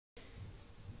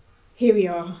Here we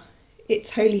are. It's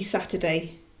Holy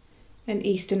Saturday and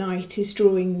Easter night is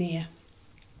drawing near.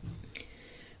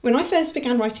 When I first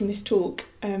began writing this talk,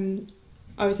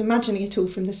 I was imagining it all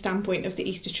from the standpoint of the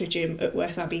Easter Triduum at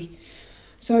Worth Abbey.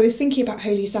 So I was thinking about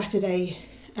Holy Saturday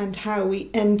and how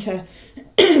we enter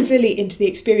fully into the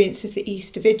experience of the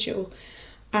Easter Vigil.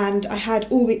 And I had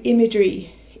all the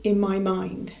imagery in my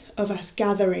mind of us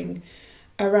gathering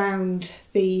around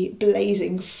the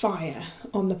blazing fire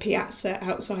on the piazza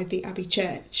outside the Abbey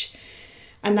Church,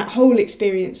 and that whole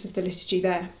experience of the liturgy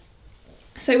there.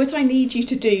 So what I need you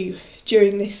to do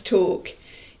during this talk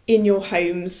in your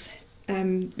homes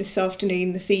this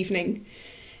afternoon, this evening,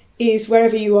 is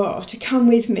wherever you are, to come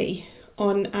with me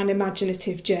on an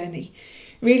imaginative journey,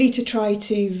 really to try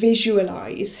to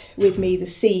visualise with me the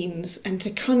scenes and to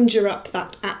conjure up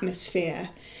that atmosphere,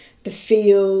 the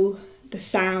feel, the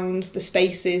sounds, the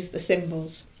spaces, the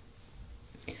symbols.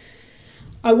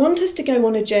 I want us to go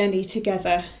on a journey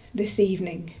together this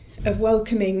evening of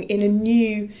welcoming in a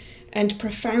new and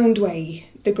profound way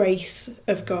the grace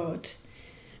of God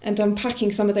and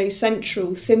unpacking some of those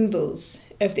central symbols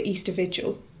of the Easter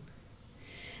Vigil.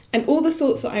 And all the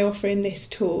thoughts that I offer in this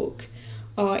talk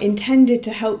are intended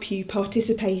to help you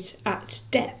participate at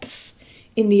depth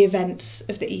in the events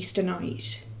of the Easter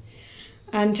night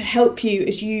and to help you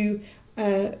as you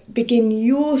begin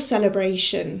your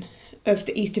celebration of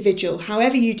the Easter Vigil,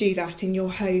 however you do that in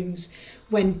your homes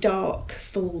when dark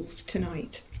falls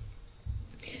tonight.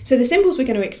 So the symbols we're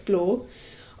going to explore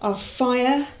are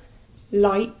fire,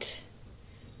 light,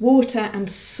 water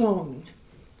and song.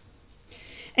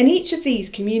 And each of these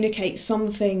communicates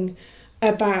something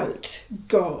about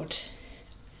God,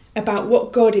 about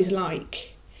what God is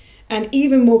like, and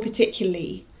even more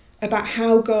particularly about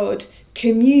how God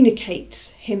communicates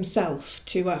himself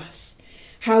to us,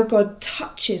 how God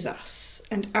touches us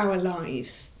and our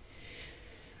lives.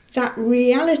 That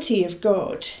reality of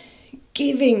God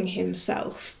giving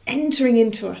himself, entering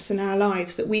into us and our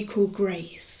lives that we call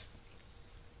grace.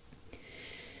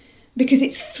 Because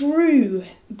it's through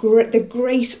the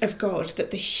grace of God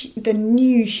that the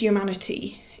new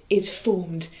humanity is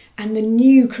formed and the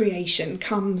new creation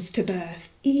comes to birth,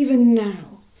 even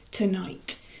now,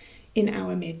 tonight, in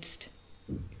our midst.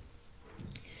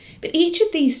 But each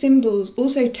of these symbols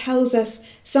also tells us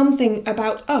something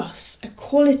about us, a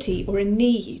quality or a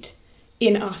need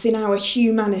in us, in our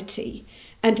humanity,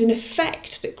 and an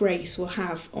effect that grace will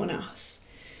have on us.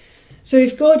 So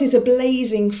if God is a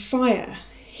blazing fire,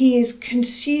 he is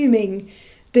consuming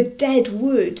the dead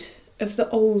wood of the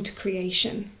old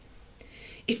creation.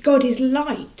 If God is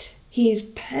light, he is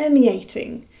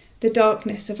permeating the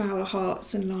darkness of our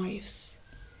hearts and lives.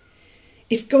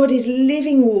 If God is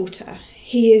living water,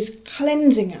 he is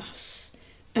cleansing us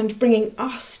and bringing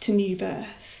us to new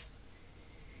birth.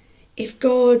 If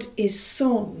God is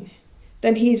song,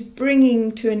 then he is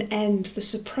bringing to an end the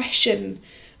suppression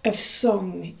of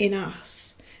song in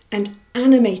us and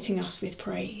animating us with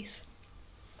praise.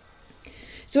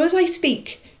 So as I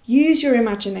speak, use your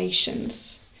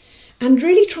imaginations and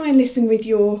really try and listen with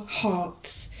your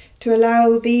hearts to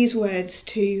allow these words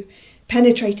to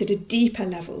penetrate at a deeper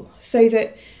level, so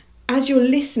that as you're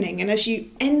listening and as you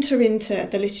enter into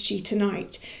the liturgy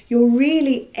tonight, you're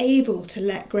really able to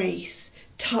let grace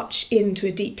touch into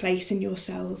a deep place in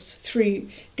yourselves through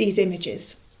these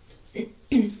images.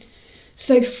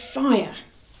 So fire.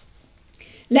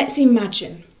 Let's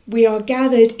imagine we are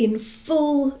gathered in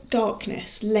full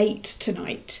darkness late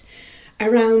tonight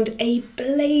around a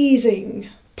blazing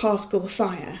paschal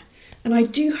fire. And I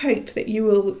do hope that you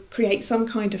will create some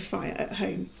kind of fire at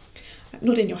home.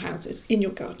 Not in your houses, in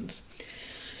your gardens.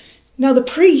 Now the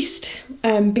priest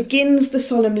begins the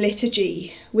solemn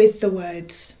liturgy with the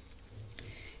words,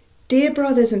 "Dear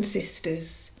brothers and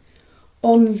sisters,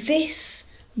 on this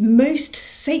most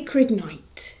sacred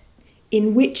night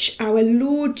in which our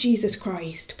Lord Jesus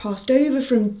Christ passed over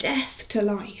from death to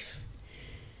life,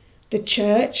 the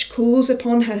Church calls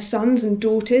upon her sons and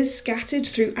daughters scattered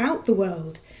throughout the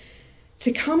world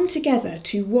to come together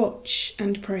to watch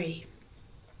and pray.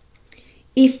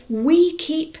 If we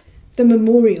keep the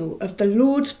memorial of the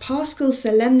Lord's Paschal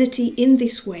solemnity in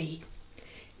this way,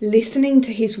 listening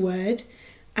to his word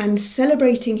and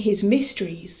celebrating his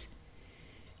mysteries,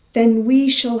 then we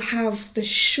shall have the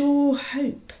sure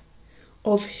hope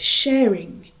of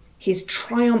sharing his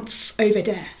triumph over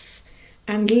death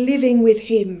and living with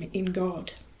him in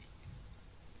God."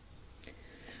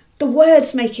 The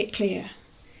words make it clear.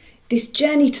 This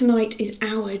journey tonight is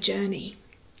our journey.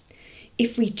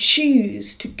 If we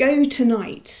choose to go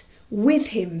tonight with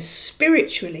him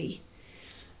spiritually,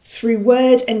 through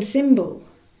word and symbol,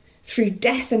 through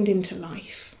death and into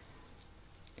life.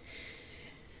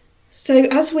 So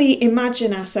as we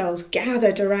imagine ourselves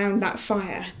gathered around that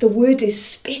fire, the wood is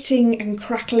spitting and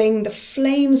crackling, the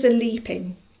flames are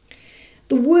leaping.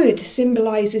 The wood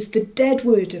symbolises the dead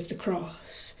wood of the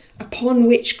cross, upon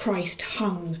which Christ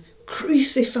hung,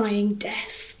 crucifying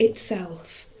death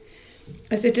itself.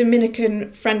 As a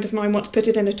Dominican friend of mine once put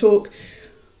it in a talk,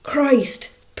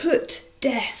 Christ put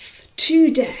death to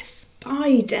death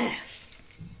by death.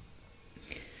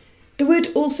 The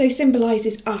wood also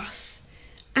symbolises us,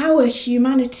 our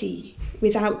humanity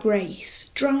without grace,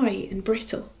 dry and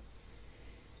brittle.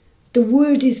 The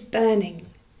wood is burning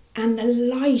and the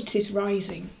light is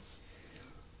rising.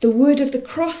 The wood of the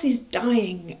cross is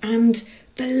dying and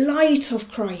the light of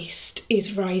Christ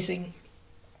is rising.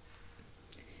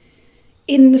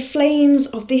 In the flames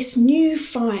of this new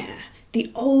fire,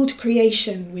 the old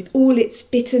creation with all its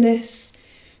bitterness,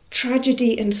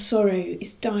 tragedy and sorrow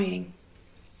is dying,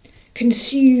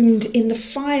 consumed in the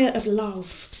fire of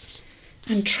love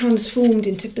and transformed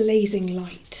into blazing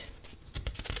light.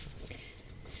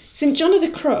 St. John of the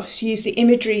Cross used the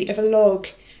imagery of a log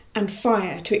and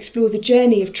fire to explore the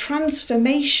journey of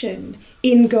transformation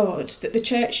in God that the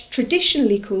Church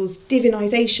traditionally calls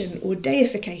divinisation or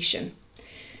deification.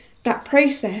 That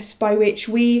process by which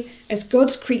we, as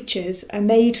God's creatures, are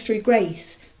made through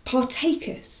grace,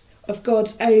 partakers of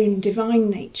God's own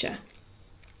divine nature.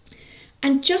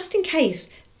 And just in case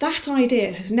that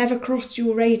idea has never crossed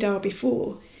your radar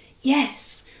before,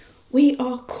 yes, we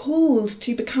are called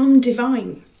to become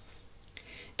divine.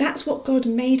 That's what God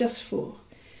made us for.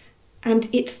 And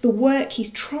it's the work he's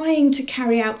trying to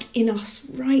carry out in us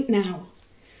right now,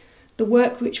 the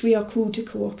work which we are called to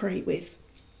cooperate with.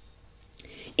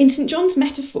 In St. John's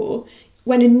metaphor,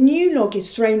 when a new log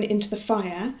is thrown into the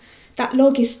fire, that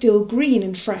log is still green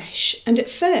and fresh, and at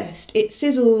first it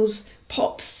sizzles,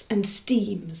 pops and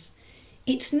steams.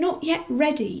 It's not yet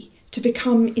ready to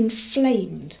become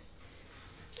inflamed.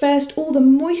 First, all the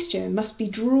moisture must be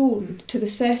drawn to the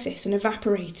surface and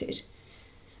evaporated.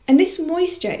 And this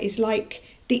moisture is like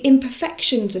the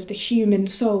imperfections of the human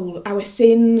soul, our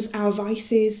sins, our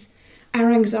vices,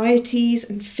 our anxieties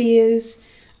and fears,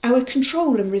 our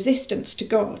control and resistance to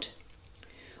God.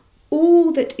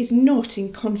 All that is not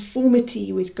in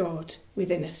conformity with God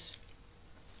within us.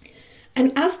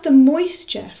 And as the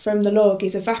moisture from the log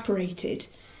is evaporated,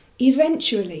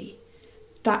 eventually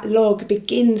that log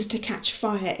begins to catch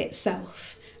fire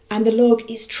itself, and the log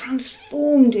is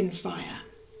transformed in fire.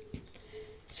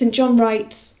 St. John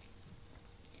writes,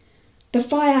 "The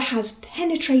fire has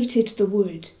penetrated the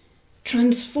wood,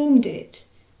 transformed it,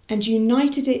 and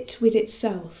united it with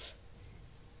itself.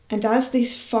 And as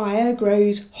this fire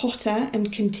grows hotter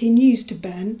and continues to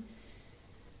burn,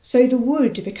 so the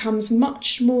wood becomes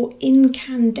much more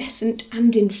incandescent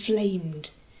and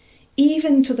inflamed,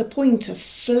 even to the point of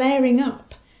flaring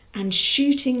up and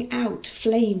shooting out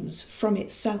flames from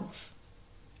itself."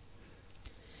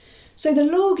 So the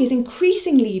log is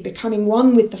increasingly becoming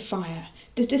one with the fire.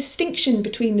 The distinction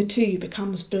between the two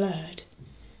becomes blurred.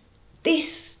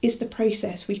 This is the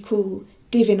process we call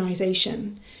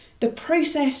divinisation, the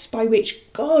process by which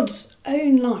God's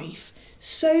own life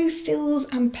so fills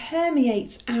and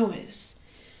permeates ours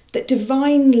that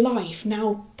divine life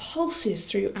now pulses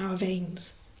through our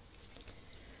veins.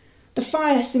 The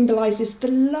fire symbolises the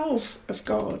love of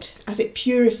God as it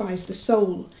purifies the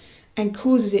soul and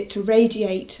causes it to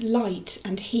radiate light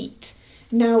and heat,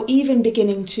 now even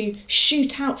beginning to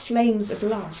shoot out flames of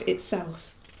love itself.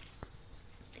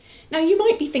 Now you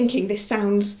might be thinking this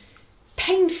sounds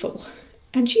painful,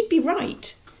 and you'd be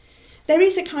right. There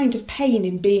is a kind of pain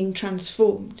in being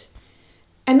transformed.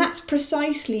 And that's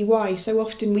precisely why so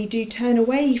often we do turn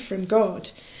away from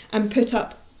God and put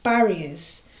up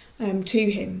barriers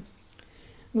to him.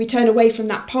 We turn away from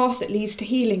that path that leads to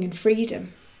healing and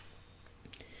freedom.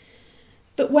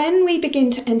 But when we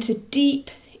begin to enter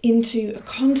deep into a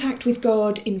contact with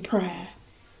God in prayer,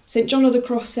 St. John of the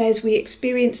Cross says we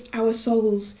experience our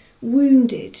souls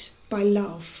wounded by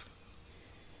love.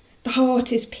 The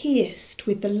heart is pierced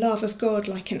with the love of God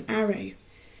like an arrow,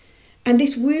 and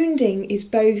this wounding is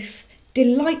both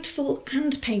delightful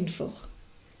and painful.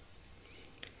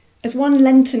 As one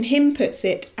Lenten hymn puts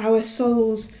it, our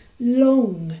souls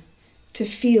long to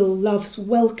feel love's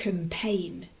welcome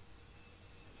pain.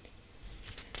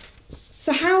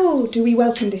 So how do we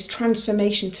welcome this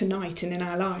transformation tonight and in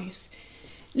our lives?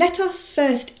 Let us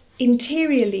first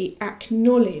interiorly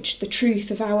acknowledge the truth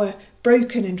of our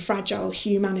broken and fragile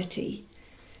humanity.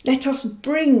 Let us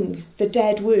bring the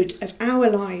dead wood of our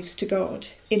lives to God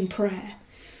in prayer,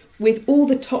 with all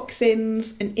the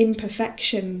toxins and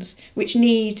imperfections which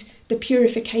need the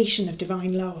purification of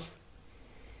divine love.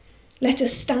 Let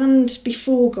us stand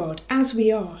before God as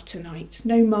we are tonight.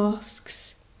 No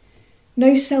masks,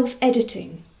 no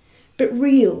self-editing, but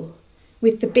real,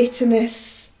 with the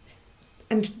bitterness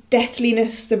and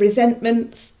deathliness, the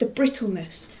resentments, the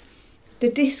brittleness, the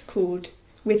discord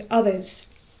with others,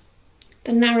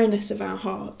 the narrowness of our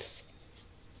hearts,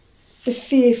 the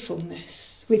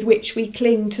fearfulness with which we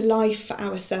cling to life for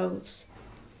ourselves,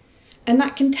 and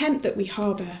that contempt that we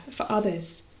harbour for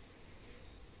others,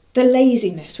 the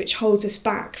laziness which holds us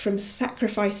back from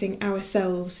sacrificing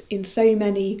ourselves in so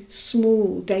many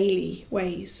small daily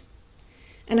ways,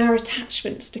 and our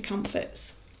attachments to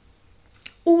comforts.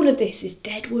 All of this is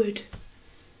dead wood.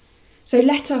 So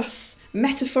let us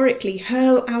metaphorically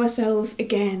hurl ourselves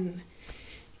again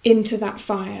into that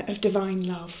fire of divine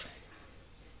love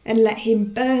and let him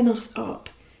burn us up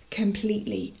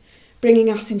completely, bringing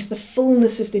us into the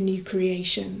fullness of the new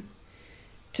creation,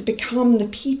 to become the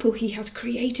people he has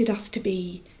created us to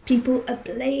be, people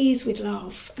ablaze with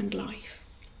love and life.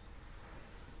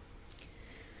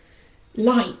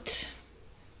 Light,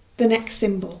 the next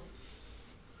symbol.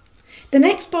 The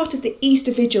next part of the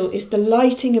Easter Vigil is the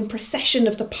lighting and procession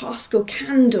of the Paschal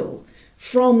candle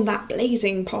from that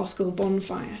blazing Paschal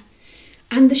bonfire,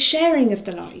 and the sharing of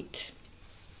the light.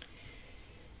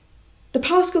 The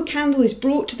Paschal candle is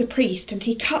brought to the priest and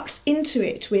he cuts into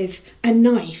it with a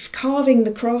knife, carving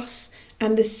the cross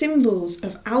and the symbols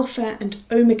of Alpha and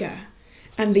Omega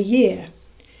and the year,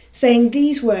 saying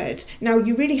these words. Now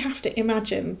you really have to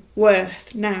imagine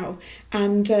Worth now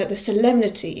and the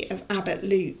solemnity of Abbot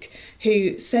Luke,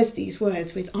 who says these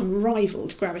words with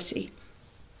unrivalled gravity.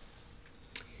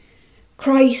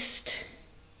 Christ,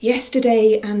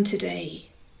 yesterday and today,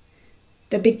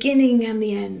 the beginning and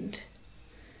the end,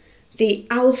 the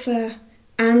Alpha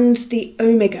and the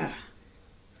Omega.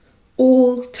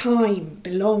 All time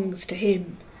belongs to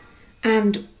him,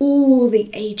 and all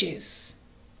the ages.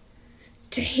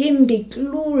 To him be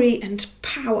glory and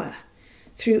power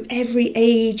through every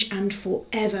age and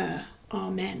forever.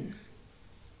 Amen.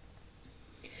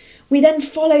 We then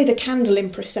follow the candle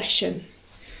in procession.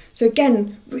 So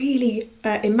again, really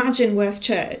imagine Worth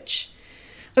Church.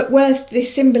 At Worth,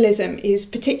 this symbolism is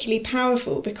particularly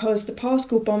powerful because the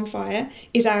Paschal bonfire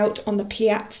is out on the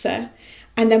piazza,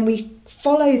 and then we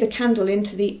follow the candle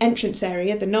into the entrance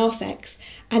area, the narthex,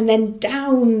 and then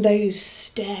down those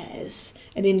stairs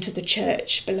and into the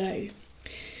church below.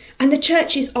 And the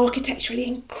church is architecturally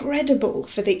incredible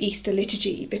for the Easter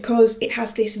liturgy because it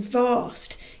has this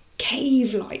vast,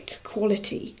 cave-like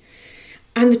quality.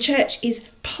 And the church is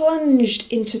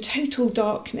plunged into total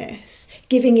darkness,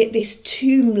 giving it this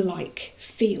tomb-like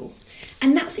feel.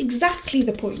 And that's exactly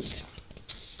the point.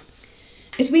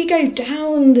 As we go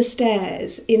down the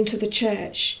stairs into the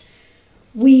church,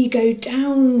 we go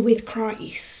down with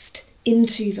Christ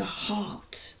into the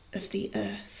heart of the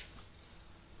earth.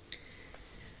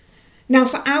 Now,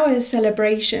 for our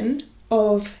celebration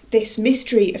of this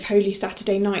mystery of Holy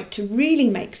Saturday night to really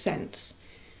make sense,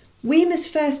 we must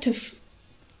first have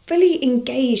fully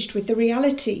engaged with the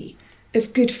reality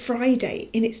of Good Friday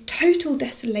in its total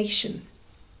desolation.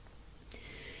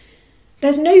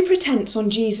 There's no pretence on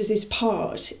Jesus'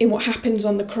 part in what happens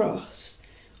on the cross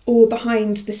or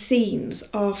behind the scenes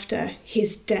after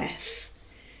his death.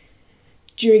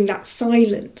 During that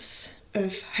silence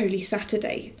of Holy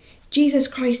Saturday, Jesus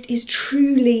Christ is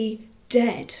truly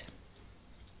dead.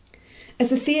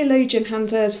 As the theologian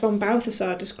Hans-Urs von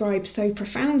Balthasar describes so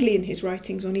profoundly in his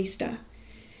writings on Easter,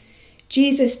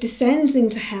 Jesus descends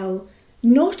into hell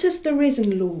not as the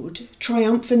risen Lord,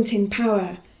 triumphant in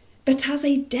power, but as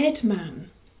a dead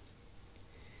man.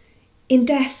 In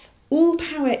death, all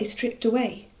power is stripped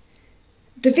away.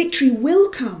 The victory will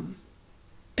come,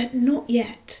 but not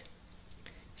yet.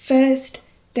 First,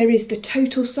 there is the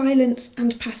total silence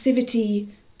and passivity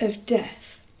of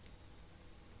death.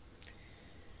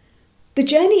 The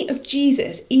journey of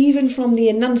Jesus, even from the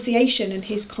Annunciation and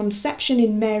his conception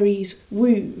in Mary's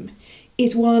womb,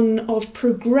 is one of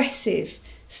progressive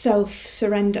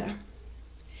self-surrender.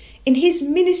 In his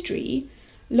ministry,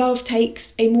 love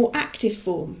takes a more active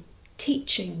form,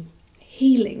 teaching,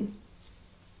 healing.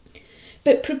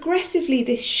 But progressively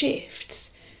this shifts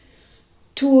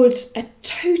towards a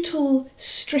total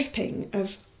stripping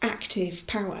of active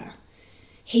power.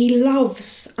 He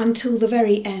loves until the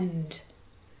very end,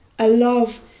 a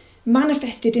love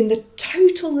manifested in the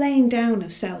total laying down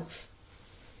of self.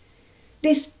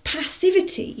 This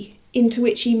passivity into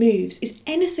which he moves is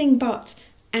anything but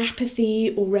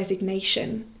apathy or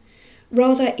resignation.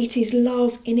 Rather, it is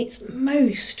love in its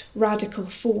most radical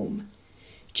form.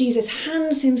 Jesus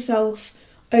hands himself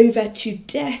over to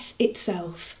death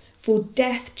itself, for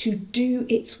death to do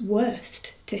its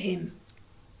worst to him.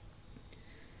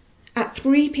 At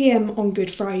 3 p.m. on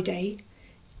Good Friday,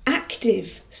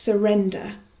 active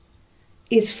surrender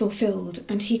is fulfilled,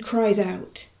 and he cries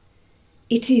out,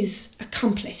 "It is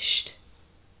accomplished.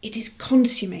 It is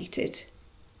consummated."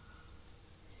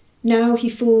 Now he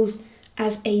falls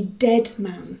as a dead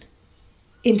man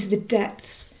into the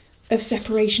depths of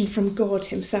separation from God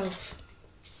himself.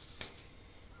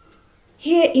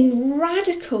 Here, in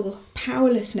radical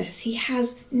powerlessness, he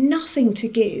has nothing to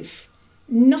give,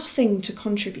 nothing to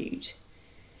contribute.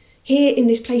 Here, in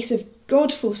this place of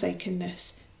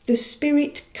God-forsakenness, the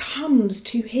Spirit comes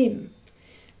to him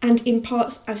and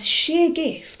imparts as sheer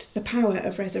gift the power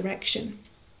of resurrection.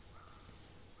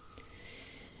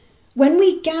 When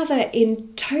we gather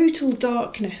in total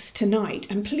darkness tonight,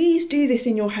 and please do this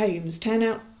in your homes, turn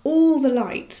out all the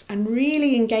lights and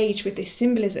really engage with this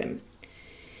symbolism.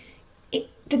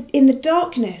 In the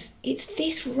darkness, it's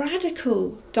this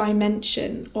radical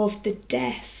dimension of the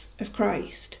death of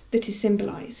Christ that is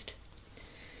symbolised.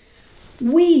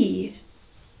 We,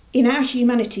 in our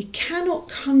humanity, cannot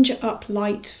conjure up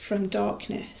light from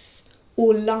darkness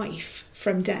or life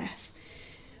from death.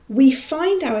 We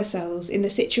find ourselves in the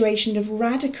situation of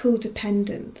radical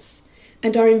dependence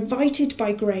and are invited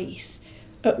by grace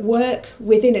at work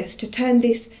within us to turn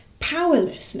this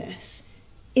powerlessness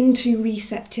into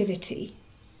receptivity.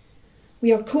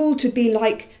 We are called to be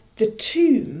like the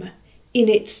tomb in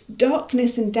its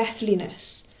darkness and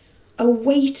deathliness,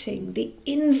 awaiting the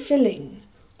infilling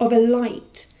of a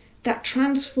light that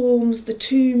transforms the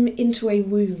tomb into a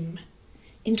womb,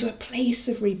 into a place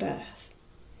of rebirth.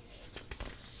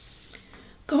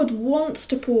 God wants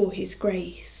to pour his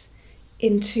grace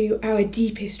into our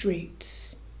deepest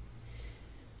roots.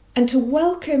 And to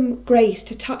welcome grace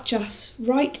to touch us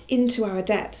right into our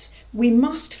depths, we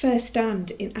must first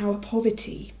stand in our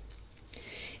poverty.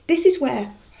 This is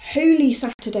where Holy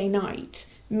Saturday night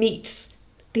meets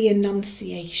the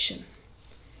Annunciation.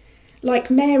 Like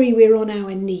Mary, we're on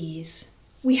our knees.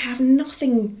 We have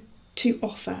nothing to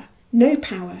offer, no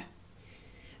power.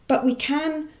 But we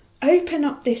can open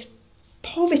up this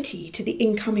poverty to the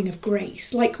incoming of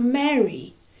grace. Like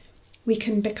Mary, we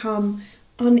can become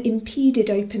unimpeded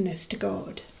openness to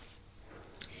God.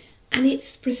 And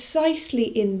it's precisely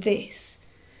in this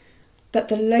that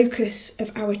the locus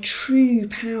of our true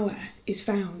power is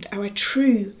found, our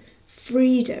true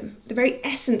freedom, the very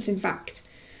essence, in fact,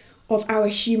 of our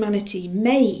humanity,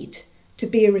 made to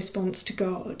be a response to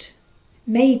God,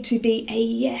 made to be a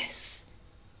yes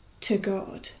to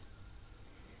God.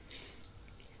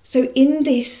 So in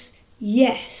this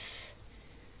yes,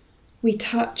 we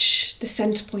touch the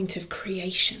centre point of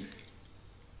creation.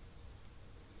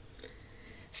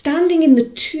 Standing in the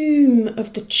tomb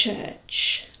of the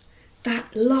church,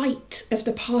 that light of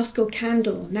the Paschal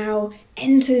candle now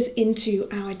enters into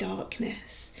our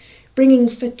darkness, bringing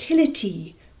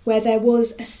fertility where there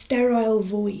was a sterile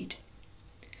void.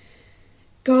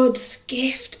 God's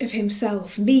gift of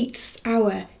himself meets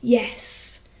our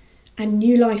yes, and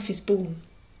new life is born.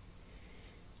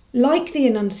 Like the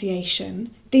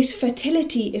Annunciation, this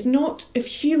fertility is not of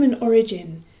human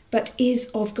origin, but is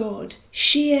of God,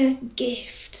 sheer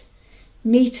gift,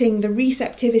 meeting the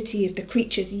receptivity of the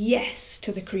creature's yes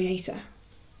to the Creator.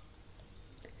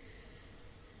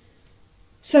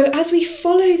 So as we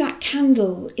follow that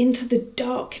candle into the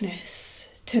darkness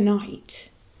tonight,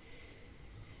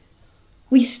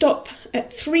 we stop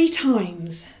at 3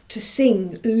 times to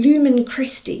sing Lumen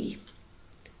Christi,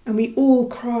 and we all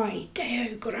cry,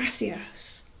 Deo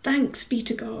gratias, thanks be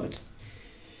to God.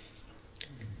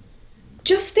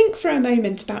 Just think for a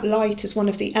moment about light as one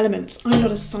of the elements. I'm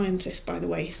not a scientist, by the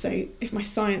way, so if my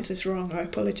science is wrong, I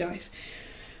apologise.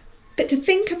 But to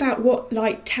think about what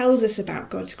light tells us about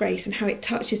God's grace and how it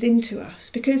touches into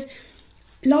us, because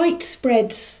light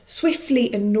spreads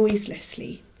swiftly and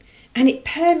noiselessly, and it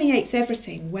permeates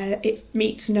everything where it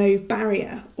meets no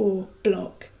barrier or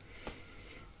block.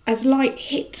 As light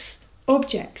hits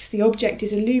objects, the object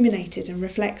is illuminated and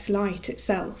reflects light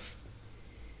itself.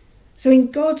 So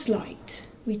in God's light,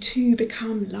 we too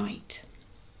become light.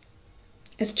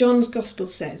 As John's Gospel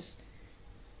says,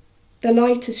 the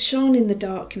light has shone in the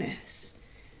darkness,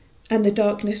 and the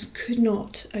darkness could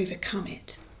not overcome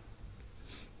it.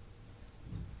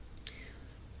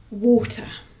 Water,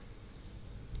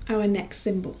 our next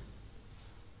symbol.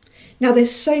 Now,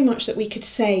 there's so much that we could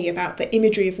say about the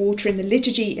imagery of water in the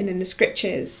liturgy and in the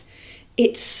scriptures.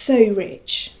 It's so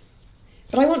rich.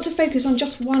 But I want to focus on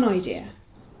just one idea.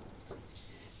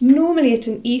 Normally at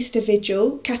an Easter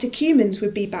Vigil, catechumens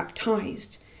would be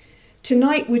baptised.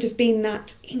 Tonight would have been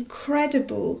that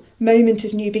incredible moment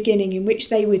of new beginning in which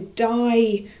they would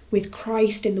die with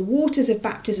Christ in the waters of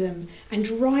baptism and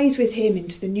rise with him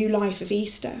into the new life of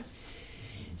Easter.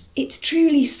 It's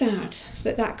truly sad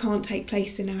that that can't take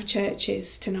place in our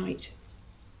churches tonight.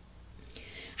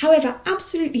 However,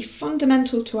 absolutely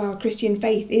fundamental to our Christian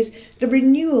faith is the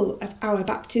renewal of our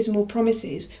baptismal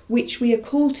promises, which we are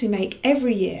called to make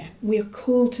every year. We are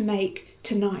called to make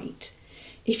tonight.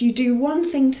 If you do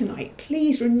one thing tonight,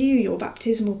 please renew your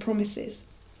baptismal promises.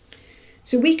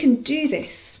 So we can do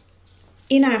this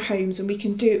in our homes, and we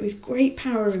can do it with great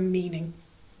power and meaning.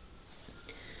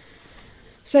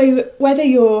 So whether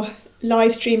you're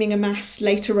live streaming a Mass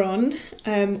later on,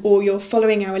 or you're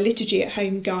following our Liturgy at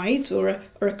Home guides, or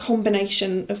a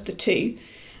combination of the two,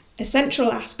 a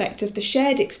central aspect of the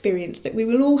shared experience that we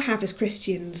will all have as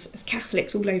Christians, as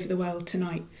Catholics all over the world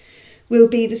tonight, will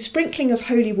be the sprinkling of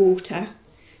holy water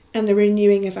and the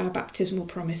renewing of our baptismal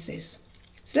promises.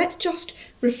 So let's just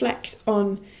reflect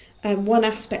on one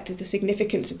aspect of the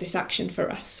significance of this action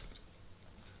for us.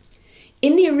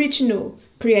 In the original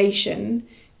creation,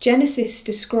 Genesis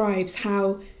describes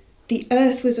how the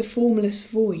earth was a formless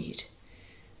void.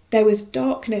 There was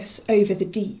darkness over the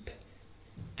deep,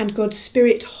 and God's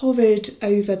Spirit hovered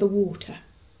over the water.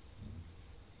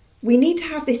 We need to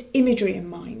have this imagery in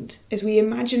mind as we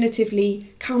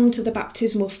imaginatively come to the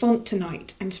baptismal font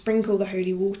tonight and sprinkle the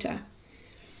holy water.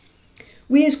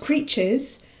 We as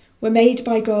creatures were made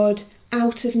by God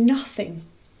out of nothing,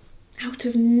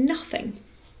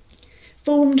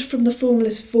 formed from the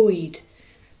formless void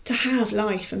to have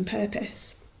life and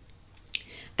purpose.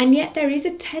 And yet there is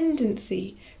a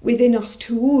tendency within us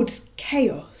towards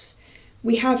chaos.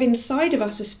 We have inside of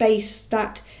us a space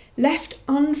that, left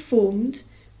unformed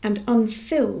and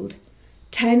unfilled,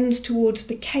 tends towards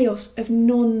the chaos of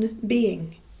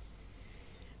non-being.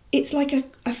 It's like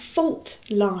a fault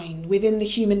line within the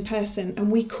human person,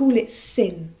 and we call it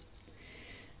sin.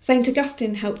 St.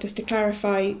 Augustine helped us to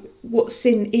clarify what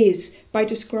sin is by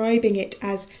describing it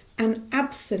as an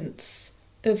absence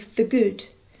of the good.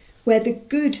 Where the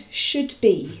good should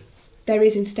be, there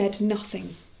is instead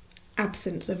nothing.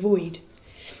 Absence, a void.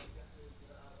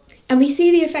 And we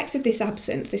see the effects of this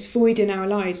absence, this void in our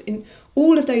lives, in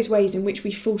all of those ways in which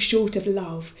we fall short of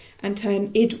love and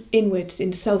turn inwards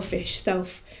in selfish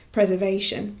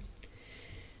self-preservation.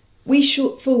 We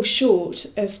fall short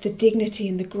of the dignity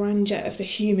and the grandeur of the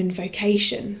human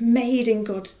vocation, made in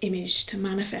God's image to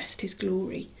manifest his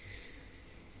glory.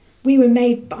 We were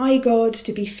made by God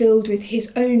to be filled with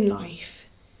his own life,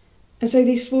 and so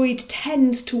this void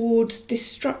tends towards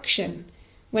destruction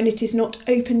when it is not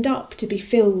opened up to be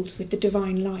filled with the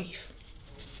divine life.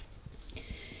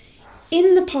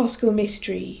 In the Paschal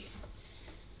mystery,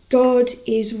 God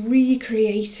is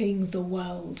recreating the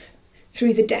world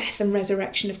through the death and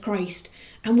resurrection of Christ,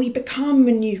 and we become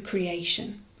a new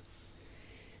creation.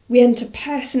 We enter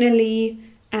personally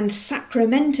and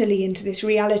sacramentally into this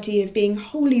reality of being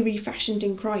wholly refashioned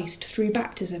in Christ through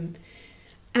baptism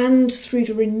and through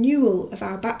the renewal of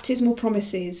our baptismal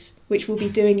promises, which we'll be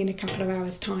doing in a couple of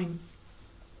hours' time.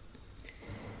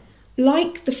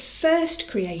 Like the first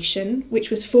creation, which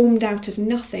was formed out of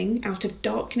nothing, out of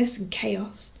darkness and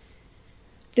chaos,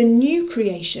 the new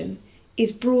creation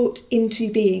is brought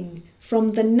into being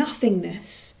from the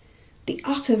nothingness, the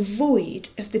utter void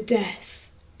of the death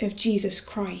of Jesus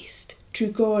Christ, true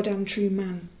God and true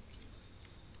man.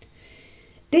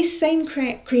 This same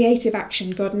creative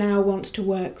action God now wants to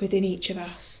work within each of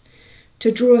us,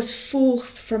 to draw us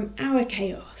forth from our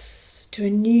chaos to a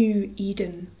new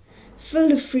Eden,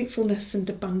 full of fruitfulness and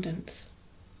abundance.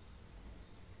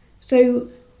 So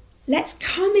let's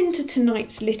come into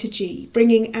tonight's liturgy,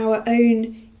 bringing our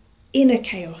own inner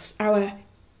chaos, our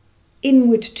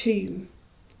inward tomb,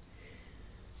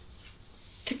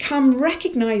 to come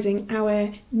recognising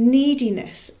our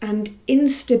neediness and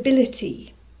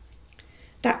instability,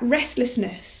 that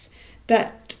restlessness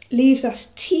that leaves us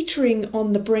teetering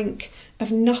on the brink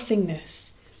of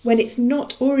nothingness when it's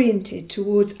not oriented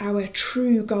towards our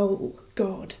true goal,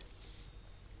 God.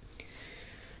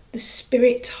 The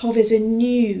Spirit hovers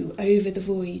anew over the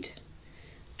void,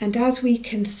 and as we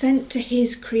consent to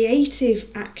his creative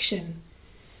action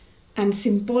and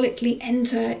symbolically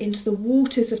enter into the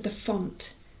waters of the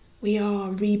font, we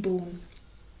are reborn.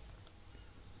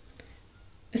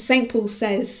 As St. Paul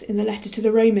says in the letter to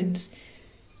the Romans,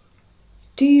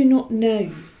 "Do you not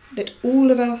know that all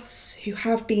of us who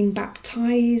have been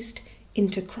baptised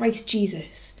into Christ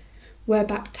Jesus were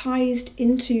baptised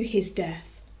into his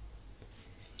death?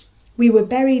 We were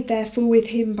buried therefore with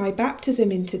him by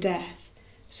baptism into death,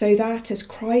 so that as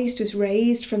Christ was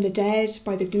raised from the dead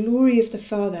by the glory of the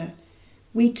Father,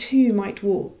 we too might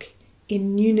walk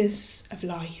in newness of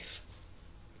life.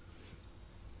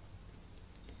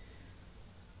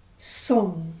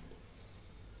 Song.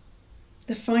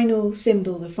 The final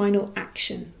symbol, the final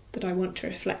action that I want to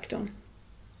reflect on.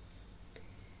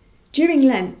 During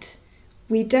Lent,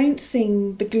 we don't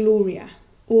sing the Gloria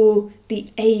or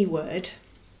the A word,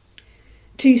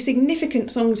 two significant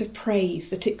songs of praise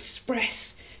that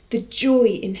express the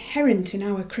joy inherent in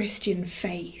our Christian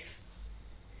faith.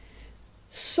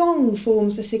 Song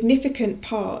forms a significant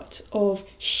part of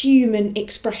human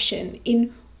expression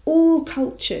in all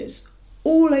cultures,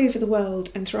 all over the world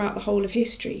and throughout the whole of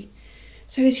history.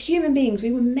 So as human beings,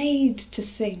 we were made to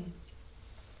sing.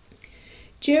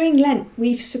 During Lent,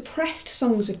 we've suppressed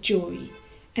songs of joy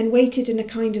and waited in a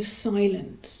kind of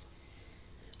silence.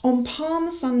 On Palm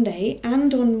Sunday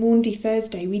and on Maundy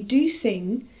Thursday, we do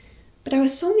sing, but our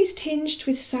song is tinged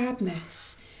with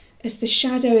sadness as the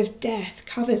shadow of death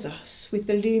covers us with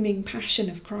the looming passion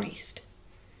of Christ.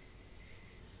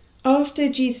 After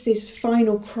Jesus'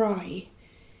 final cry,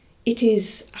 it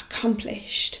is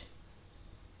accomplished.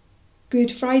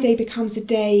 Good Friday becomes a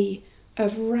day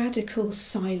of radical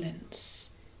silence,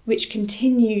 which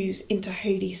continues into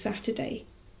Holy Saturday.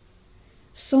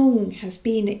 Song has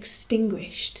been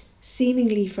extinguished,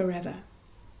 seemingly forever.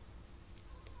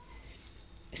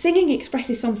 Singing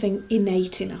expresses something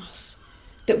innate in us,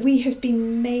 that we have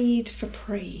been made for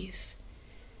praise.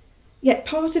 Yet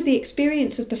part of the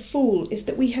experience of the fall is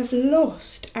that we have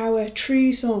lost our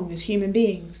true song as human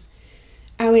beings,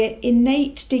 our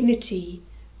innate dignity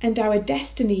and our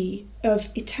destiny of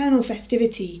eternal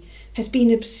festivity has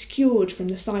been obscured from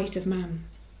the sight of man.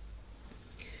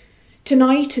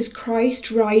 Tonight, as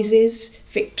Christ rises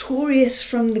victorious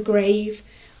from the grave,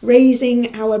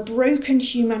 raising our broken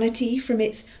humanity from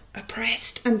its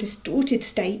oppressed and distorted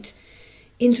state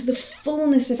into the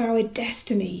fullness of our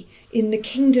destiny in the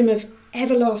kingdom of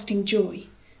everlasting joy,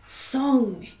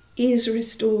 song is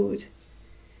restored.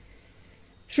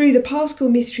 Through the Paschal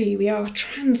mystery, we are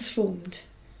transformed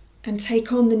and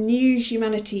take on the new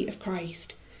humanity of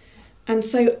Christ. And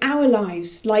so our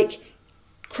lives, like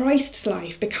Christ's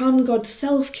life, become God's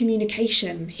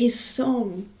self-communication, his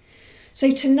song. So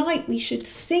tonight we should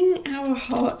sing our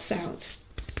hearts out.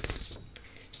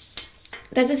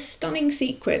 There's a stunning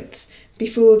sequence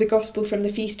before the Gospel from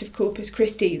the Feast of Corpus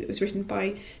Christi that was written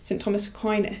by St. Thomas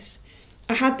Aquinas.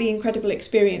 I had the incredible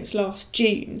experience last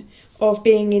June of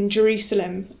being in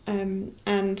Jerusalem,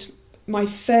 and my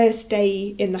first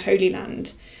day in the Holy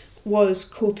Land was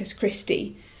Corpus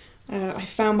Christi. I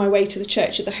found my way to the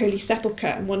church at the Holy Sepulchre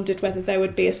and wondered whether there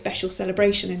would be a special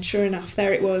celebration, and sure enough,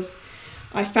 there it was.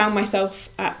 I found myself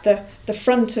at the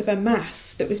front of a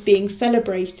mass that was being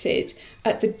celebrated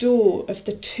at the door of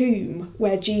the tomb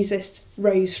where Jesus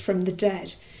rose from the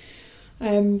dead.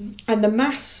 And the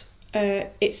mass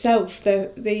itself,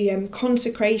 the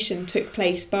consecration took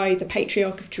place by the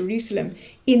Patriarch of Jerusalem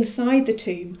inside the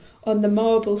tomb on the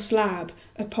marble slab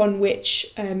upon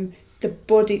which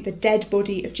the dead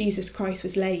body of Jesus Christ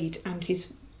was laid, and his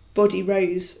body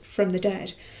rose from the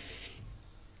dead.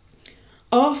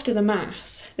 After the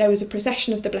Mass, there was a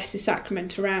procession of the Blessed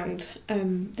Sacrament around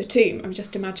the tomb. I mean,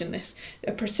 just imagine this.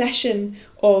 A procession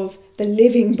of the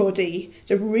living body,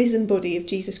 the risen body of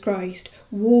Jesus Christ,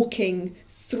 walking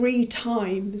 3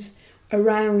 times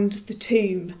around the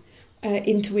tomb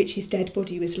into which his dead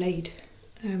body was laid.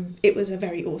 It was a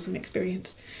very awesome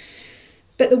experience.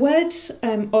 But the words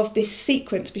of this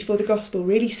sequence before the Gospel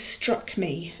really struck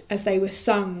me as they were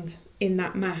sung in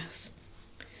that Mass.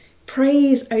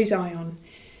 Praise, O Zion,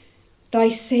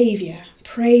 thy Saviour,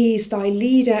 praise thy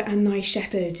leader and thy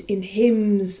shepherd in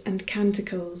hymns and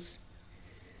canticles.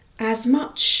 As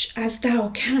much as thou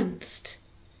canst,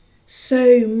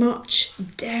 so much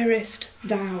darest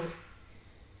thou.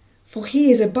 For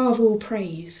he is above all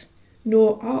praise,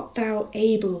 nor art thou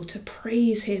able to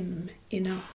praise him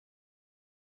enough.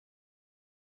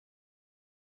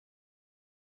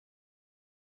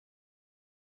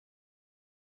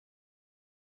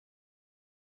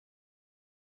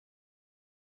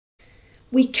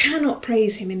 We cannot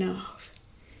praise him enough.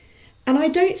 And I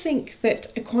don't think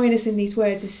that Aquinas in these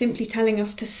words is simply telling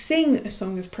us to sing a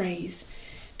song of praise,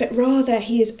 but rather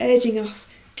he is urging us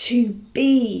to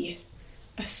be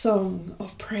a song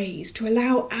of praise, to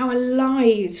allow our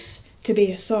lives to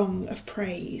be a song of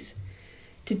praise,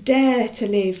 to dare to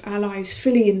live our lives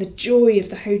fully in the joy of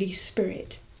the Holy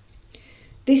Spirit.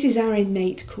 This is our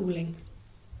innate calling.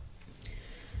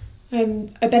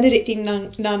 A Benedictine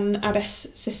nun, Abbess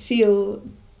Cécile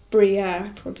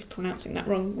Brière, probably pronouncing that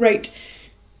wrong, wrote,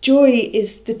 "Joy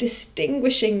is the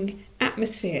distinguishing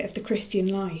atmosphere of the Christian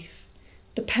life.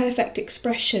 the perfect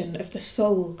expression of the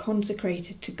soul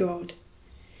consecrated to God.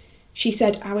 She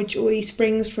said our joy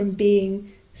springs from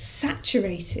being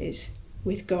saturated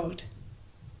with God.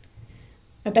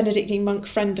 A Benedictine monk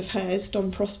friend of hers,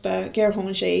 Don Prosper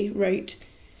Guéranger, wrote,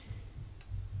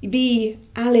 "Be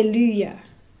Alleluia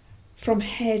from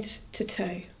head to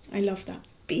toe." I love that.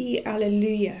 Be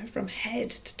Alleluia from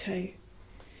head to toe.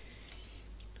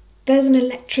 There's an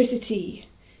electricity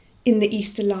in the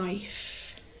Easter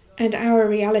life, and our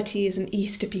reality is an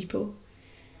Easter people.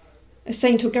 As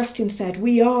St. Augustine said,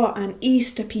 we are an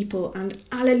Easter people, and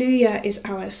Alleluia is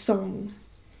our song.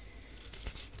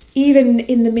 Even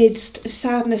in the midst of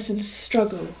sadness and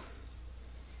struggle,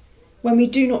 when we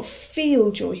do not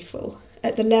feel joyful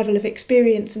at the level of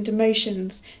experience and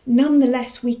emotions,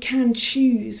 nonetheless we can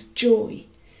choose joy,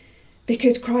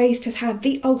 because Christ has had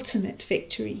the ultimate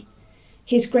victory.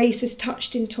 His grace has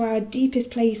touched into our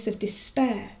deepest place of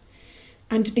despair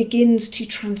and begins to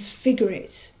transfigure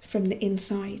it from the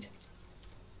inside.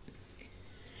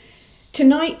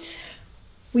 Tonight,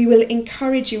 we will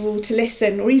encourage you all to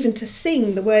listen or even to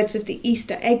sing the words of the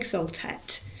Easter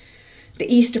Exultet,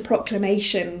 the Easter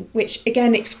proclamation, which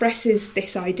again expresses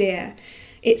this idea.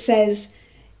 It says,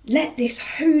 "Let this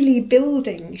holy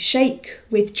building shake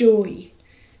with joy,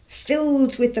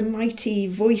 filled with the mighty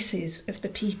voices of the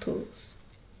peoples."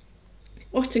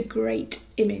 What a great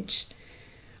image.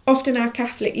 Often our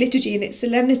Catholic liturgy in its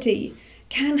solemnity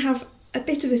can have a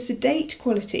bit of a sedate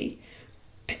quality,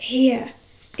 but here,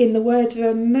 in the words of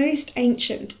a most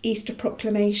ancient Easter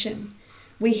proclamation,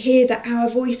 we hear that our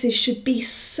voices should be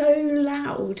so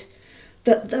loud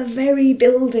that the very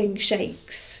building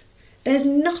shakes. There's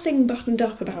nothing buttoned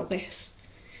up about this.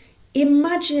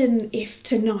 Imagine if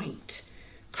tonight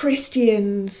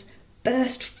Christians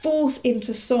burst forth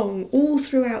into song all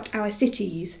throughout our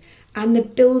cities and the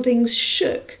buildings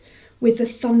shook with the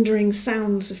thundering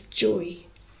sounds of joy.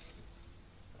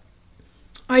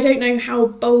 I don't know how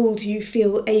bold you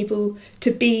feel able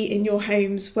to be in your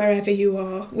homes, wherever you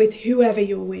are, with whoever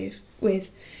you're with.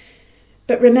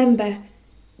 But remember,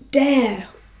 dare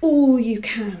all you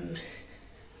can.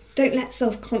 Don't let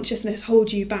self-consciousness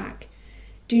hold you back.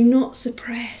 Do not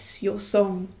suppress your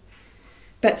song,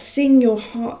 but sing your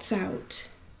hearts out,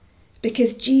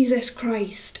 because Jesus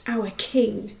Christ, our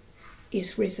King,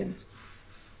 is risen.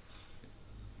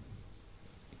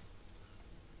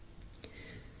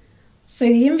 So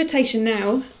the invitation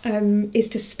now is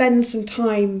to spend some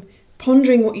time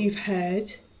pondering what you've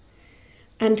heard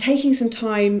and taking some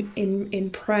time in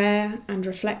prayer and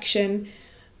reflection,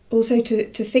 also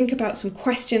to think about some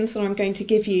questions that I'm going to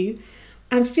give you.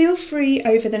 And feel free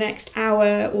over the next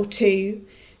hour or two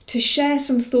to share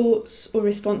some thoughts or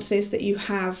responses that you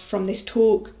have from this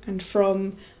talk and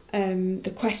from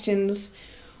the questions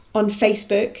on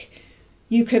Facebook.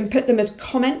 You can put them as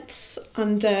comments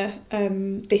under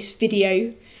this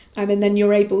video, and then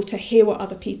you're able to hear what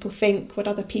other people think, what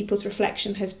other people's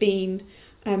reflection has been,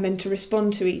 and to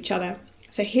respond to each other.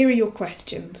 So here are your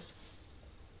questions.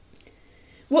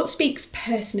 What speaks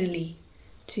personally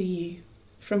to you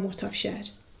from what I've shared?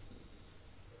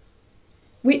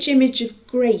 Which image of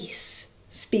grace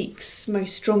speaks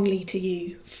most strongly to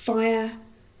you? Fire,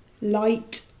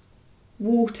 light,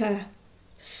 water,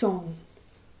 song.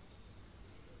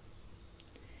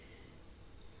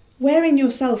 Where in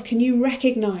yourself can you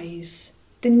recognise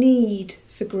the need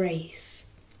for grace?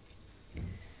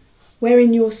 Where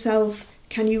in yourself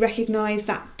can you recognise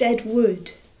that dead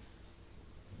wood,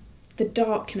 the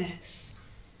darkness,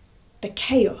 the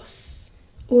chaos,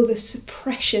 or the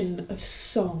suppression of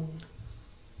song?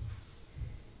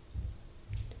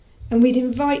 And we'd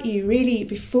invite you really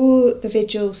before the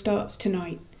vigil starts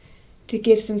tonight to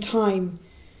give some time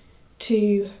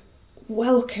to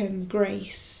welcome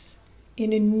grace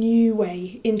in a new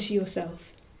way into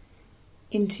yourself,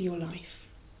 into your life.